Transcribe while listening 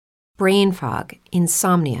brain fog,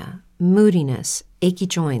 insomnia, moodiness, achy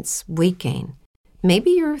joints, weight gain. Maybe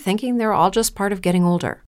you're thinking they're all just part of getting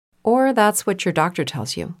older, or that's what your doctor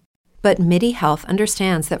tells you. But MIDI Health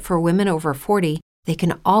understands that for women over 40, they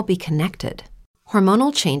can all be connected.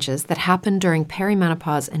 Hormonal changes that happen during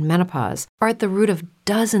perimenopause and menopause are at the root of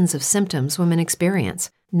dozens of symptoms women experience,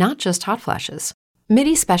 not just hot flashes.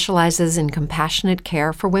 MIDI specializes in compassionate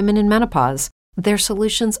care for women in menopause. Their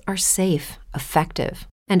solutions are safe, effective,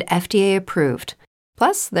 and FDA approved.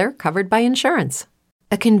 Plus, they're covered by insurance.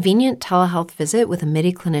 A convenient telehealth visit with a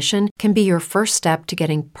MIDI clinician can be your first step to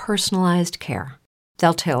getting personalized care.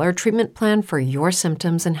 They'll tailor a treatment plan for your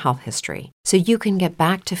symptoms and health history so you can get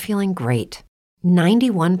back to feeling great.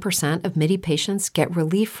 91% of MIDI patients get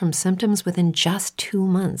relief from symptoms within just 2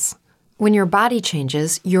 months. When your body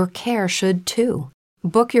changes, your care should too.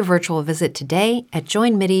 Book your virtual visit today at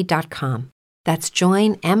joinmidi.com. That's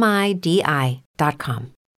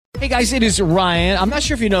joinmidi.com. Hey guys, it is Ryan. I'm not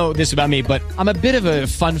sure if you know this about me, but I'm a bit of a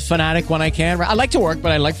fun fanatic when I can. I like to work,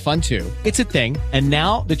 but I like fun too. It's a thing. And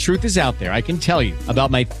now the truth is out there. I can tell you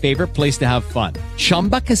about my favorite place to have fun.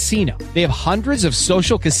 Chumba Casino. They have hundreds of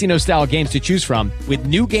social casino style games to choose from with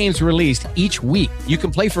new games released each week. You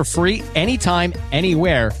can play for free anytime,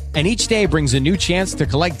 anywhere. And each day brings a new chance to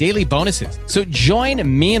collect daily bonuses. So join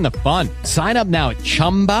me in the fun. Sign up now at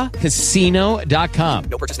ChumbaCasino.com.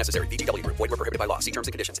 No purchase necessary. VGW. Void where prohibited by law. See terms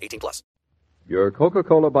and conditions. 18+. Your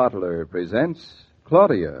Coca-Cola bottler presents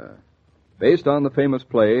Claudia, based on the famous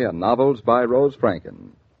play and novels by Rose Franken.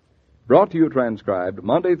 Brought to you transcribed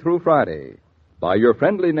Monday through Friday by your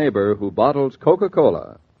friendly neighbor who bottles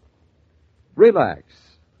Coca-Cola. Relax,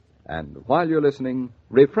 and while you're listening,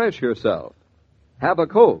 refresh yourself. Have a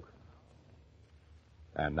Coke.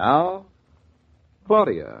 And now,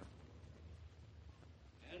 Claudia.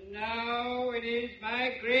 And now it is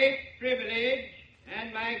my great privilege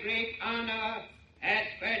and my great honor as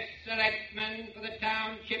first selectman for the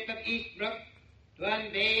township of Eastbrook to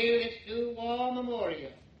unveil this new war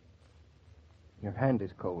memorial. Your hand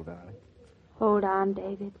is cold, darling. Hold on,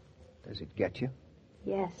 David. Does it get you?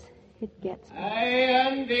 Yes, it gets me. I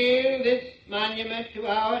unveil this monument to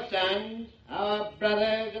our sons, our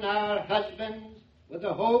brothers, and our husbands with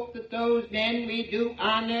the hope that those men we do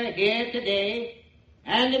honor here today,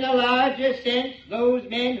 and in a larger sense, those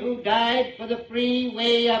men who died for the free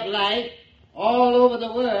way of life all over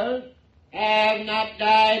the world, have not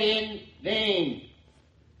died in vain.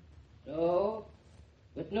 So,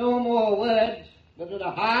 with no more words, but with a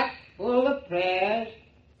heart full of prayers,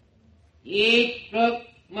 the Eastbrook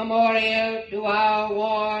Memorial to our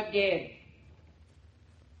war dead.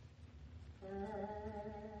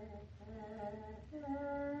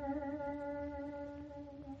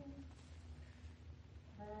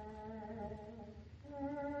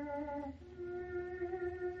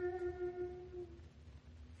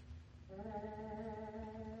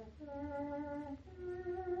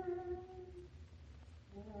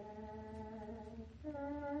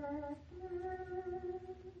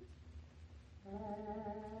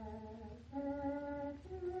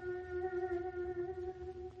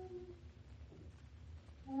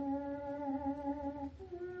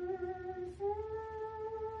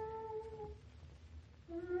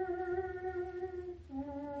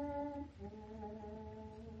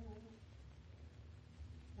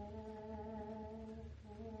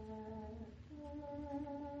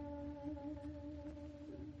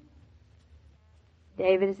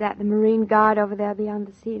 David, is that the Marine Guard over there beyond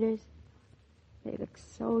the cedars? They look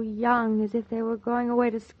so young, as if they were going away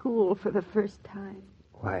to school for the first time.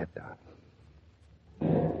 Quiet, Doc.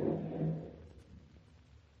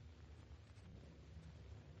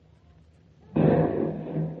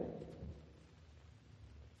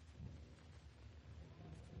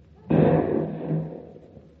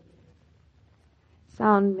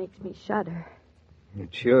 Sound makes me shudder.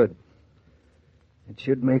 It should. It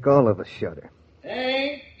should make all of us shudder.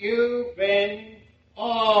 Thank you, friends,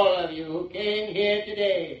 all of you who came here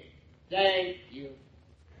today. Thank you.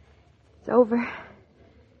 It's over.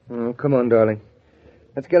 Oh, come on, darling.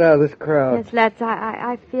 Let's get out of this crowd. Yes, let's.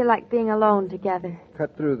 I feel like being alone together.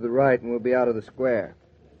 Cut through to the right and we'll be out of the square.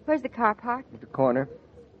 Where's the car parked? At the corner.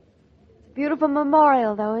 It's a beautiful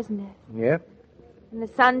memorial, though, isn't it? Yep. When the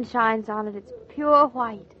sun shines on it, it's pure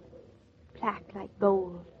white. Black like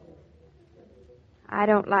gold. I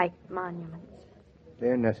don't like monuments.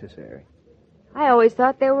 They're necessary. I always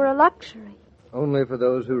thought they were a luxury. Only for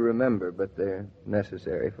those who remember, but they're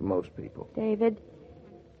necessary for most people. David,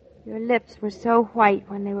 your lips were so white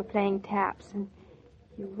when they were playing taps, and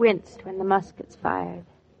you winced when the muskets fired.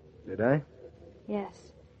 Did I?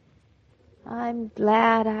 Yes. I'm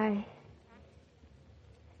glad I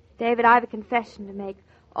David, I have a confession to make.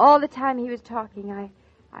 All the time he was talking,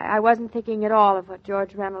 I wasn't thinking at all of what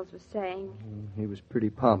George Reynolds was saying. He was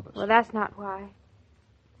pretty pompous. Well, that's not why.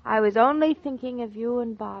 I was only thinking of you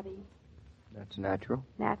and Bobby. That's natural.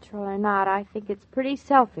 Natural or not, I think it's pretty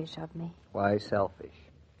selfish of me. Why selfish?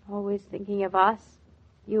 Always thinking of us,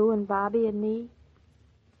 you and Bobby and me.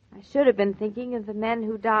 I should have been thinking of the men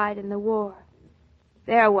who died in the war,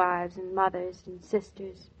 their wives and mothers and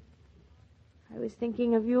sisters. I was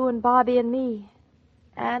thinking of you and Bobby and me,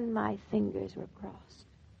 and my fingers were crossed.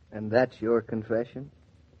 And that's your confession?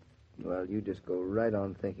 Well, you just go right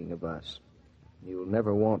on thinking of us. You'll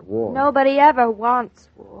never want war. Nobody ever wants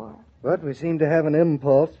war. But we seem to have an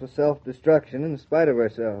impulse for self-destruction in spite of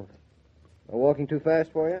ourselves. Are walking too fast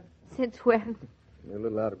for you? Since when? You're a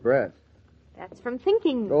little out of breath. That's from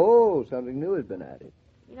thinking. Oh, something new has been added.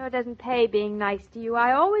 You know, it doesn't pay being nice to you.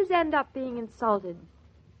 I always end up being insulted.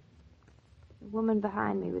 The woman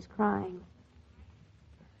behind me was crying.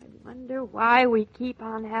 I wonder why we keep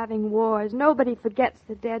on having wars. Nobody forgets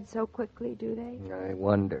the dead so quickly, do they? I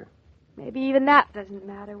wonder. Maybe even that doesn't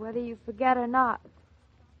matter, whether you forget or not.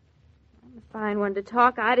 I'm a fine one to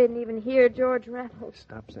talk. I didn't even hear George Reynolds.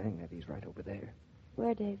 Stop saying that. He's right over there.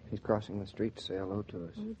 Where, David? He's crossing the street to say hello to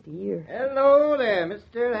us. Oh, dear. Hello there,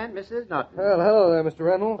 Mr. and Mrs. Norton. Well, hello there, Mr.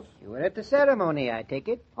 Reynolds. You were at the ceremony, I take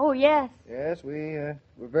it? Oh, yes. Yes, we're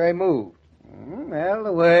very moved. Well,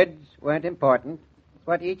 the words weren't important. It's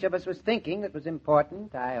what each of us was thinking that was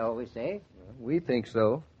important, I always say. We think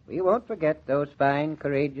so. We won't forget those fine,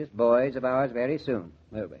 courageous boys of ours very soon,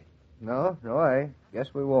 will we? No, I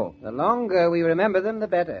guess we won't. The longer we remember them, the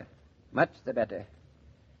better. Much the better.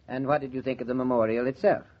 And what did you think of the memorial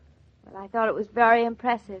itself? Well, I thought it was very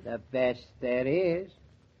impressive. The best there is.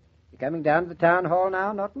 You coming down to the town hall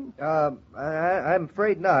now, Norton? I'm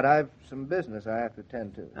afraid not. I've some business I have to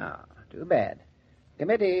attend to. Ah, too bad. The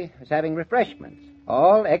committee is having refreshments.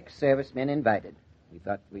 All ex-servicemen invited. We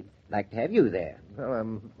thought we'd like to have you there. Well,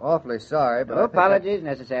 I'm awfully sorry, but No apologies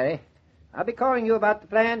necessary. I'll be calling you about the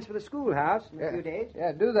plans for the schoolhouse in a few days.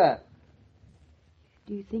 Yeah, do that.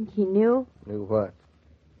 Do you think he knew Knew what?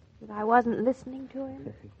 that I wasn't listening to him?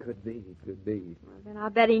 It could be. Well, then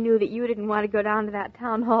I'll bet he knew that you didn't want to go down to that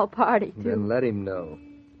town hall party, too. Then let him know.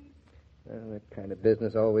 Well, that kind of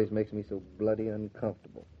business always makes me so bloody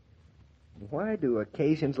uncomfortable. Why do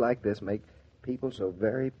occasions like this make people so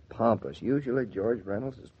very pompous? Usually George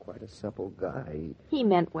Reynolds is quite a simple guy. He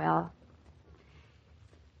meant well.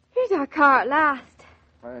 Here's our car at last.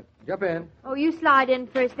 All right, jump in. Oh, you slide in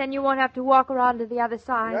first, then you won't have to walk around to the other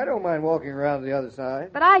side. I don't mind walking around to the other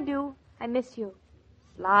side. But I do. I miss you.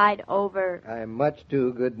 Slide over. I am much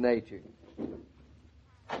too good-natured.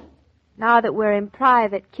 Now that we're in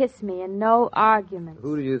private, kiss me and no arguments.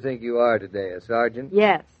 Who do you think you are today, a sergeant?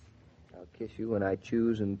 Yes. I'll kiss you when I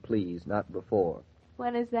choose and please, not before.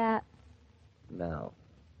 When is that? Now.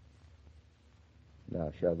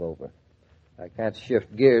 Now, shove over. I can't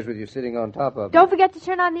shift gears with you sitting on top of me. Don't forget to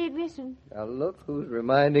turn on the ignition. Now, look who's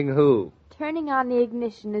reminding who. Turning on the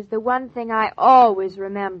ignition is the one thing I always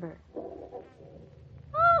remember.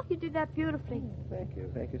 Oh, you did that beautifully. Thank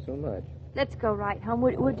you so much. Let's go right home.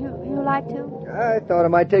 Would you like to? I thought I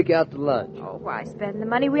might take you out to lunch. Oh, why spend the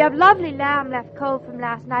money? We have lovely lamb left cold from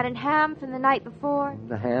last night and ham from the night before.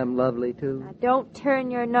 The ham lovely, too? Now, don't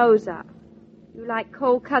turn your nose up. You like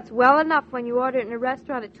cold cuts well enough when you order it in a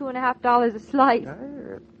restaurant at $2.50 a slice.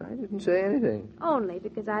 I didn't say anything. Only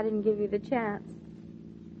because I didn't give you the chance.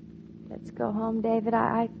 Let's go home, David.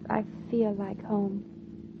 I feel like home.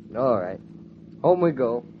 All right. Home we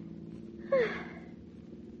go.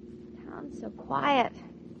 Town's so quiet.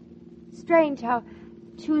 Strange how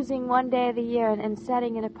choosing one day of the year and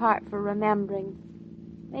setting it apart for remembering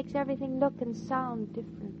makes everything look and sound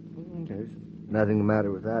different. There's nothing the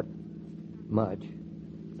matter with that much.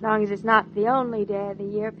 As long as it's not the only day of the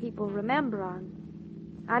year people remember on.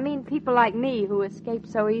 I mean people like me who escape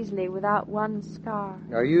so easily without one scar.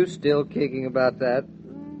 Are you still kicking about that?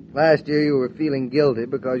 Last year you were feeling guilty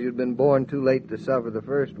because you'd been born too late to suffer the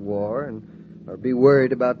first war or be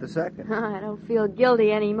worried about the second. I don't feel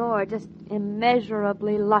guilty anymore, just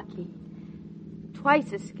immeasurably lucky.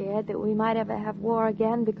 Twice as scared that we might ever have war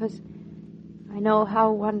again because I know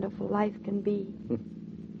how wonderful life can be.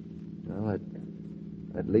 Well,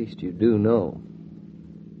 at least you do know.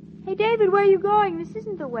 Hey, David, where are you going? This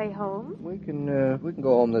isn't the way home. We can go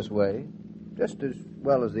home this way, just as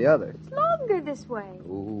well as the other. It's longer this way.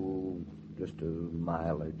 Ooh, just a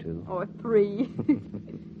mile or two. Or 3.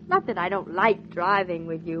 Not that I don't like driving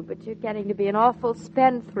with you, but you're getting to be an awful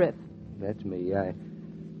spendthrift. That's me.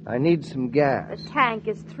 I need some gas. The tank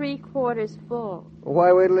is 3/4 full. Well,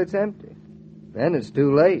 why wait till it's empty? Then it's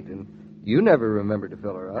too late, and you never remember to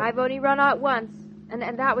fill her up. I've only run out once, and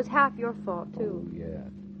that was half your fault, too. Oh, yeah.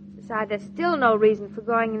 Besides, there's still no reason for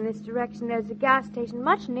going in this direction. There's a gas station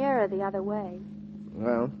much nearer the other way.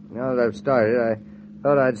 Well, now that I've started, I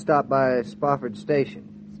thought I'd stop by Spofford Station.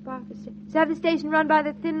 Spofford Station? Is that the station run by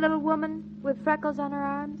the thin little woman with freckles on her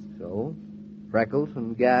arms? So, freckles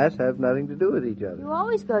and gas have nothing to do with each other. You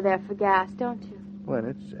always go there for gas, don't you? When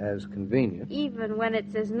it's as convenient. Even when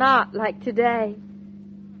it's as not, like today.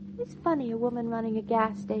 It's funny, a woman running a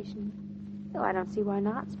gas station. Though I don't see why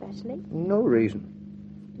not, especially. No reason.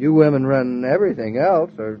 You women run everything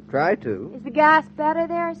else, or try to. Is the gas better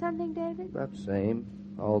there or something, David? About the same.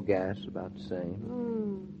 All gas about the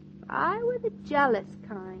same. I were the jealous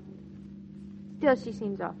kind. Still, she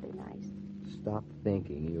seems awfully nice. Stop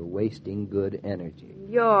thinking. You're wasting good energy.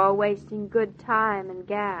 You're wasting good time and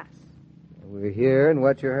gas. We're here, and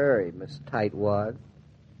what's your hurry, Miss Tightwad?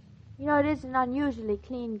 You know, it is an unusually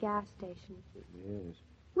clean gas station. It is.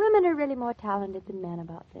 Women are really more talented than men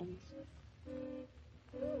about things.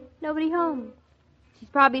 Nobody home. She's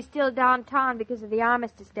probably still downtown because of the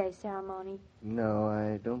Armistice Day ceremony. No,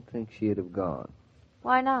 I don't think she'd have gone.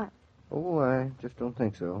 Why not? Oh, I just don't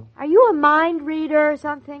think so. Are you a mind reader or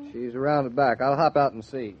something? She's around the back. I'll hop out and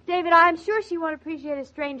see. David, I'm sure she won't appreciate a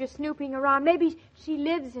stranger snooping around. Maybe she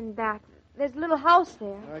lives in back. There's a little house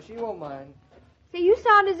there. She won't mind. See, you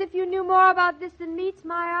sound as if you knew more about this than meets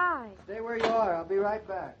my eye. Stay where you are. I'll be right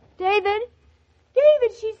back. David?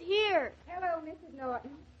 David, she's here. Hello, Mrs.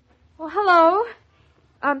 Norton. Oh, hello.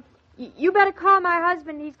 You better call my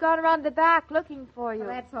husband. He's gone around the back looking for you. Well,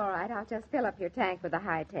 that's all right. I'll just fill up your tank with a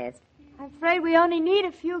high test. I'm afraid we only need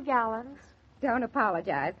a few gallons. Don't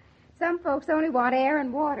apologize. Some folks only want air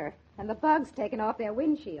and water, and the bugs taken off their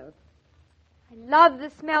windshield. I love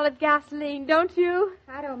the smell of gasoline, don't you?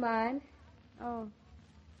 I don't mind. Oh.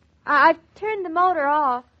 I've turned the motor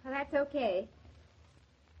off. Well, that's okay.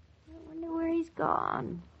 I wonder where he's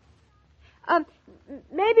gone.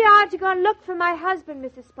 Maybe I ought to go and look for my husband,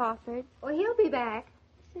 Mrs. Spofford. Well, he'll be back.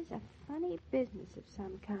 This is a funny business of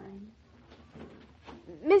some kind.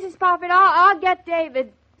 Mrs. Spofford, I'll get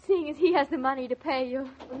David, seeing as he has the money to pay you.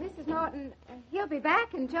 Well, Mrs. Norton, he'll be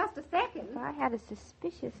back in just a second. If I had a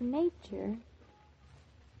suspicious nature.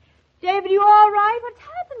 David, you all right? What's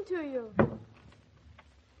happened to you?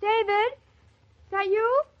 David? Is that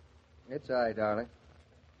you? It's all right, darling.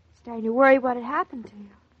 Starting to worry what had happened to you.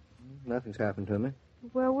 Nothing's happened to me.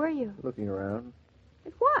 Where were you? Looking around.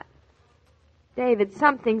 At what? David,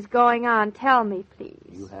 something's going on. Tell me, please.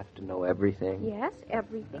 You have to know everything? Yes,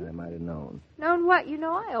 everything. I might have known. Known what? You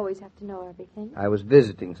know I always have to know everything. I was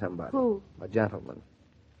visiting somebody. Who? A gentleman.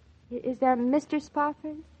 Is that Mr.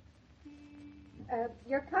 Spofford?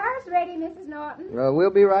 Your car's ready, Mrs. Norton. Well, we'll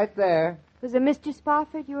be right there. Was it Mr.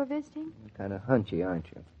 Spofford you were visiting? Kind of hunchy, aren't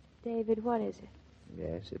you? David, what is it?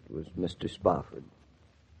 Yes, it was Mr. Spofford.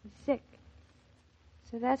 He's sick.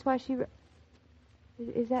 So that's why she...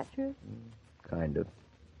 Is that true? Kind of.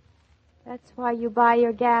 That's why you buy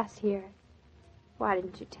your gas here. Why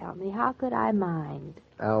didn't you tell me? How could I mind?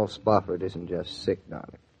 Al Spofford isn't just sick,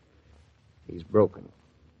 darling. He's broken.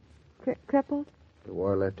 Crippled? The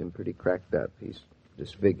war left him pretty cracked up. He's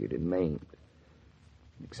disfigured and maimed.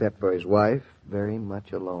 Except for his wife, very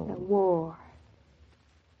much alone. The war.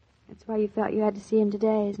 That's why you felt you had to see him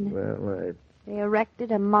today, isn't it? Well, They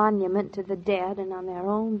erected a monument to the dead, and on their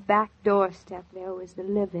own back doorstep there was the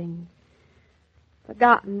living.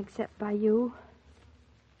 Forgotten except by you.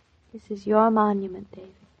 This is your monument,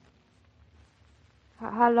 David.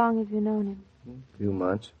 How long have you known him? A few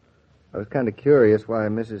months. I was kind of curious why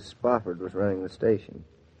Mrs. Spofford was running the station.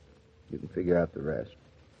 You can figure out the rest.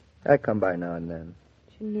 I come by now and then.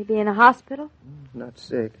 Shouldn't he be in a hospital? Not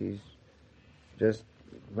sick. He's just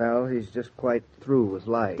quite through with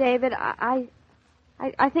life. David, I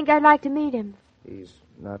think I'd like to meet him. He's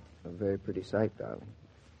not a very pretty sight, darling.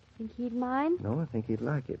 Think he'd mind? No, I think he'd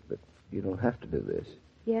like it, but you don't have to do this.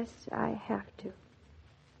 Yes, I have to.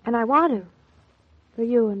 And I want to. For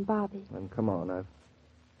you and Bobby. And come on,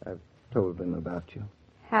 I've told him about you.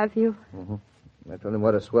 Have you? Mm-hmm. I told him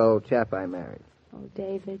what a swell chap I married. Oh,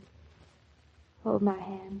 David. Hold my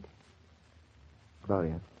hand.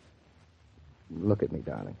 Claudia, look at me,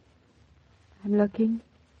 darling. I'm looking.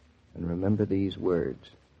 And remember these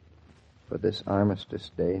words. For this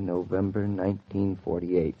Armistice Day, November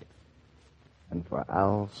 1948. And for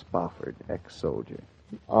Al Spofford, ex-soldier.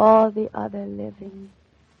 All the other living.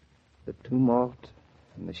 The tumult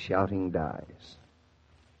and the shouting dies.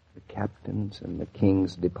 The captains and the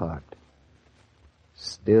kings depart.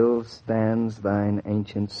 Still stands thine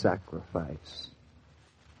ancient sacrifice,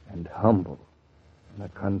 and humble in a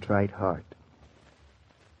contrite heart,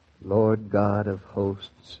 Lord God of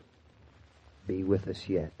hosts, be with us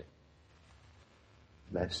yet,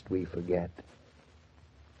 lest we forget.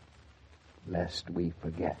 Lest we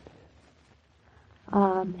forget.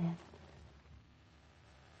 Amen.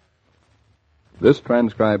 This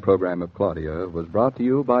transcribed program of Claudia was brought to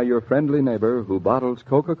you by your friendly neighbor who bottles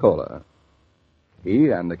Coca-Cola. He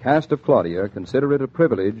and the cast of Claudia consider it a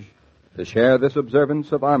privilege to share this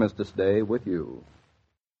observance of Armistice Day with you.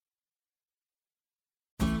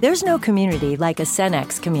 There's no community like a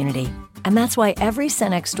Cenex community, and that's why every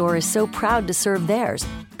Cenex store is so proud to serve theirs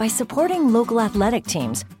by supporting local athletic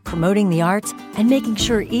teams, promoting the arts, and making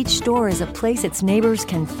sure each store is a place its neighbors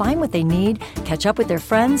can find what they need, catch up with their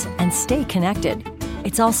friends, and stay connected.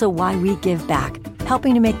 It's also why we give back,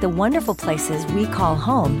 helping to make the wonderful places we call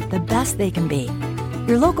home the best they can be.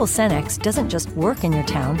 Your local Cenex doesn't just work in your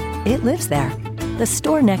town, it lives there. The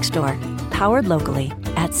store next door, powered locally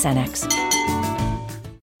at Cenex.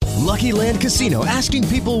 Lucky Land Casino, asking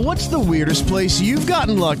people, what's the weirdest place you've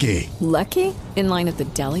gotten lucky? Lucky? In line at the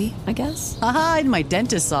deli, I guess? Aha, in my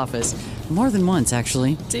dentist's office. More than once,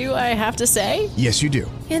 actually. Do I have to say? Yes, you do.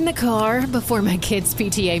 In the car before my kids'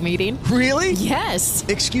 PTA meeting. Really? Yes.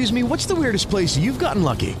 Excuse me, what's the weirdest place you've gotten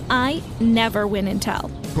lucky? I never win and tell.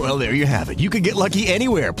 Well, there you have it. You can get lucky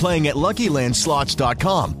anywhere, playing at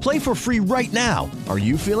LuckyLandSlots.com. Play for free right now. Are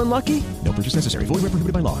you feeling lucky? No purchase necessary. Void where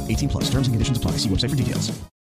prohibited by law. 18+. Terms and conditions apply. See website for details.